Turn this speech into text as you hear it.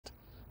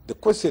The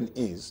question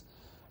is,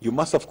 you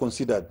must have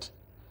considered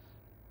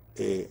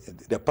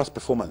their past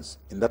performance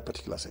in that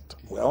particular sector.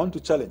 Well, I want to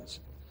challenge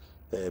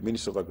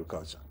Ministry of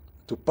Agriculture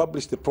to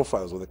publish the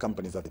profiles of the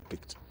companies that they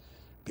picked.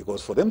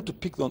 Because for them to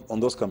pick on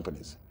those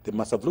companies, they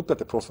must have looked at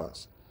the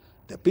profiles,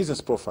 their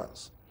business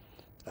profiles.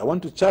 I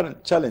want to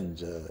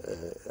challenge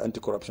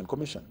Anti-Corruption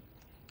Commission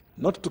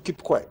not to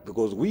keep quiet,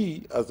 because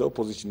we, as the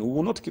opposition, we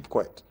will not keep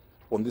quiet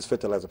on this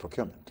fertilizer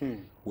procurement.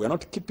 We are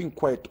not keeping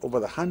quiet over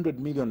the $100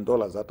 million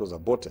that was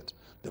aborted,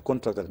 the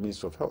contract at the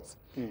Ministry of Health.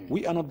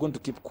 We are not going to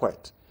keep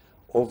quiet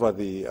over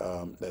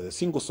the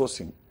single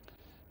sourcing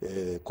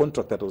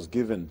contract that was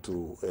given to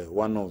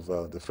one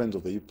of the friends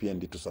of the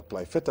UPND to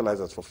supply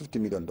fertilizers for $50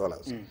 million.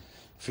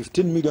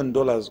 $15 million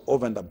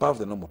over and above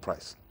the normal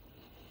price.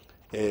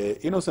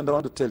 Innocent, I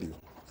want to tell you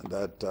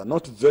that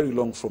not very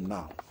long from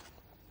now,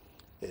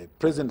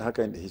 President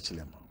Hakainde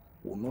Hichilema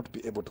will not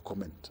be able to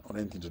comment on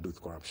anything to do with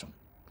corruption.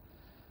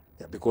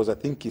 Because I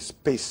think his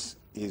pace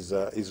is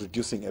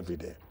reducing every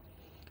day.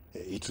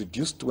 It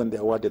reduced when they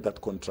awarded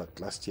that contract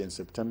last year in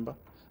September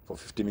for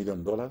 $50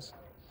 million.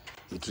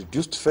 It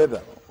reduced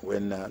further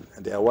when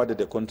they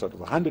awarded a contract of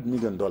 $100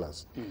 million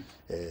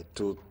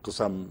to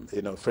some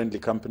friendly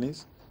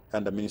companies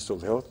and the Ministry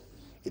of Health.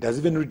 It has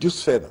even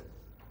reduced further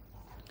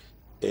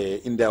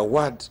in the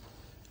award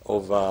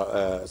of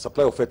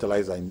supply of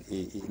fertilizer in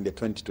the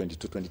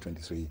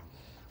 2022-2023.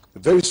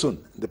 Very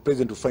soon, the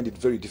president will find it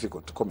very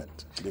difficult to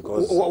comment.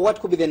 Because what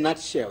could be the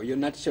nutshell, your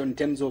nutshell in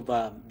terms of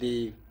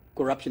the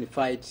corruption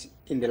fight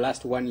in the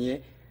last 1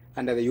 year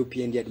under the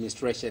UPND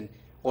administration?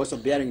 Also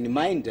bearing in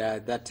mind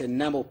that a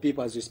number of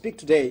people, as we speak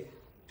today,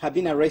 have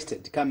been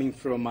arrested coming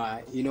from,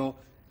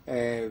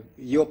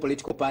 your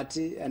political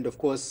party, and of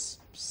course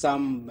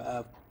some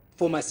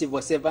former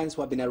civil servants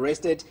who have been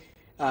arrested,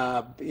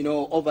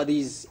 over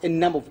a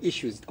number of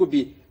issues. It could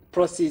be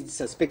proceeds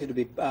suspected to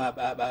be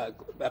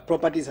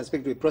properties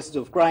suspected to be proceeds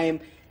of crime.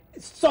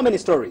 So many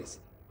stories.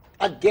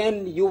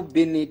 Again, you've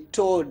been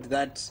told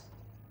that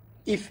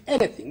if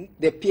anything,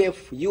 the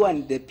PF, you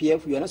and the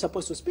PF, you are not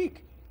supposed to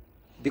speak,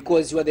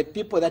 because you are the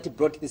people that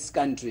brought this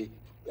country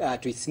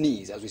to its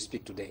knees as we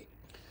speak today.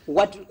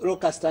 What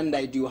local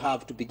standard do you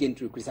have to begin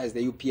to criticize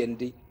the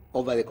UPND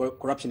over the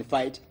corruption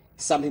fight,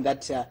 something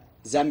that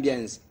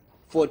Zambians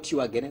fought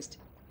you against?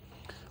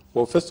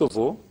 Well, first of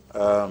all,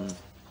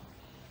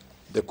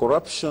 the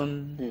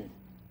corruption,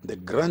 the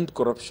grand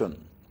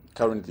corruption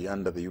currently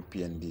under the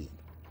UPND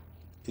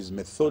is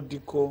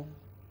methodical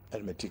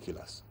and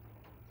meticulous.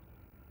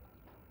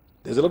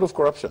 There's a lot of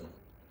corruption.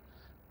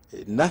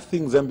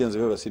 Nothing Zambians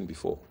have ever seen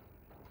before.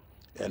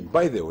 And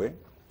by the way,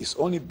 it's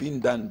only been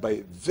done by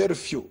a very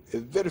few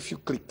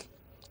clique,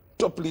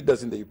 top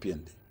leaders in the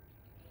UPND.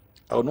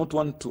 I would not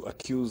want to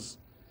accuse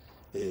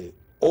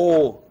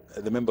all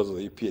the members of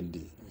the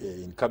UPND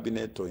in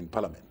cabinet or in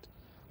parliament,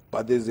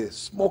 but there's a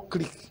small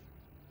clique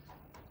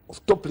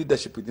of top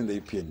leadership within the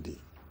UPND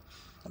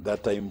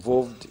that are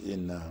involved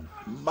in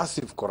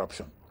massive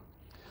corruption.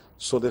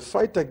 So the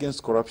fight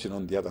against corruption,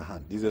 on the other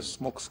hand, is a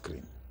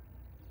smokescreen.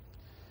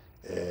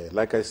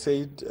 Like I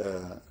said,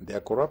 their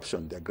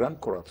corruption, their grand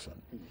corruption,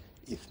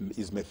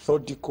 is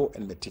methodical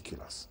and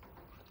meticulous.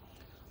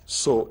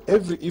 So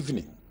every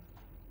evening,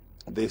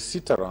 they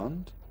sit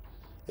around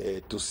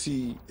to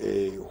see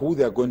who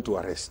they are going to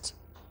arrest,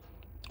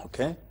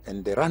 okay?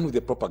 And they run with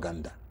the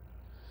propaganda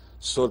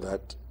so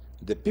that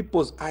the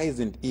people's eyes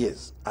and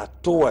ears are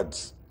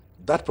towards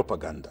that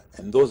propaganda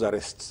and those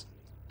arrests.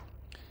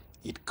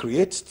 It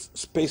creates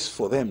space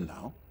for them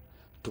now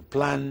to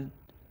plan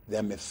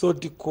their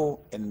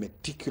methodical and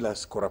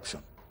meticulous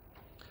corruption.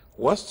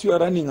 Whilst you are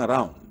running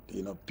around,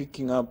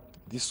 picking up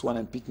this one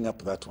and picking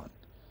up that one,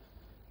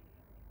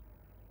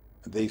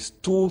 there is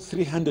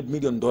 $200–300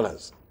 million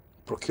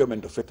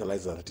procurement of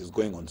fertilizer that is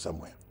going on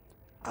somewhere,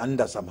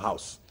 under some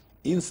house,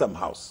 in some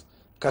house,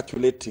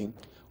 calculating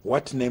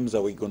what names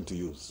are we going to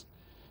use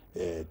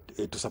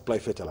to supply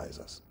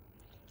fertilizers.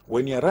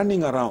 When you're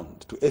running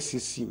around to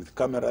SEC with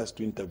cameras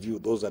to interview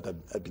those that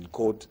have been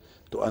called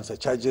to answer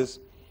charges,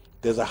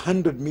 there's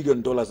 $100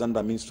 million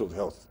under Ministry of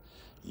Health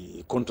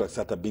contracts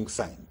that are being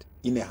signed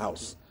in a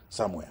house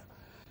somewhere.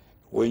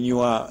 When you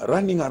are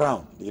running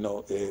around,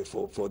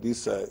 for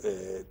these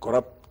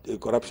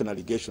corruption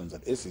allegations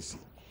at SEC,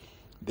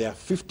 there are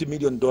 $50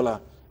 million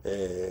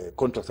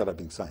contracts that are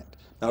being signed.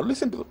 Now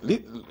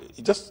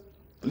just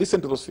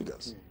listen to those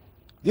figures.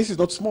 This is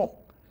not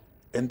small,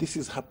 and this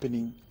is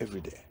happening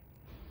every day.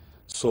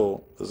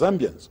 So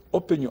Zambians,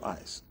 open your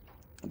eyes.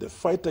 The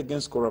fight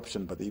against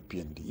corruption by the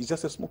UPND is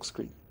just a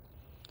smokescreen.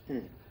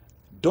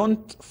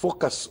 Don't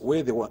focus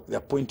where they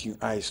are pointing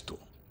eyes to.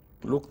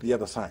 Look the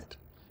other side.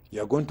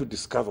 You are going to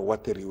discover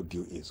what the real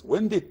deal is.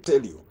 When they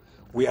tell you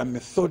we are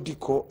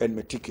methodical and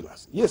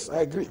meticulous, yes,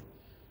 I agree.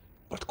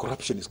 But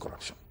corruption is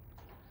corruption.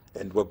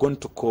 And we're going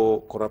to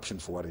call corruption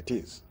for what it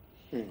is.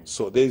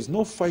 So there is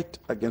no fight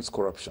against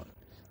corruption.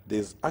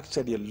 There's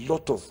actually a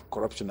lot of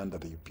corruption under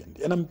the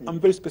UPND. And I'm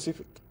very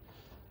specific.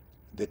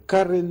 The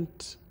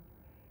current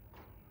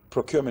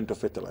procurement of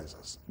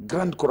fertilizers,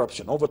 grand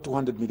corruption, over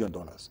 $200 million.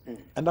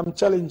 And I'm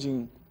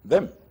challenging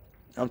them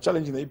I'm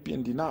challenging the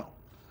EPND now.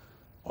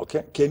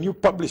 Okay? Can you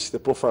publish the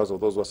profiles of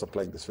those who are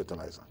supplying this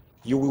fertilizer?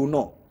 You will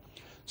know.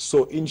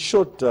 So in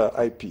short,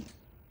 IP,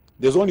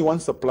 there's only one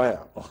supplier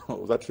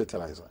of that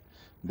fertilizer.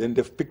 Then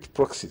they've picked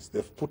proxies.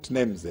 They've put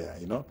names there,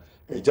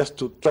 just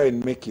to try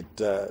and make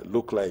it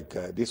look like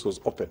this was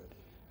open.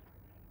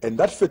 And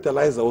that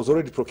fertilizer was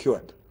already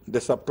procured. The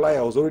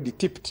supplier was already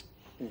tipped.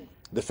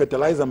 The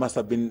fertilizer must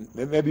have been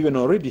maybe even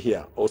already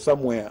here or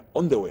somewhere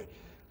on the way.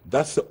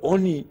 That's the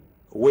only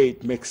way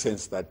it makes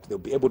sense that they'll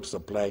be able to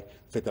supply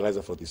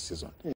fertilizer for this season.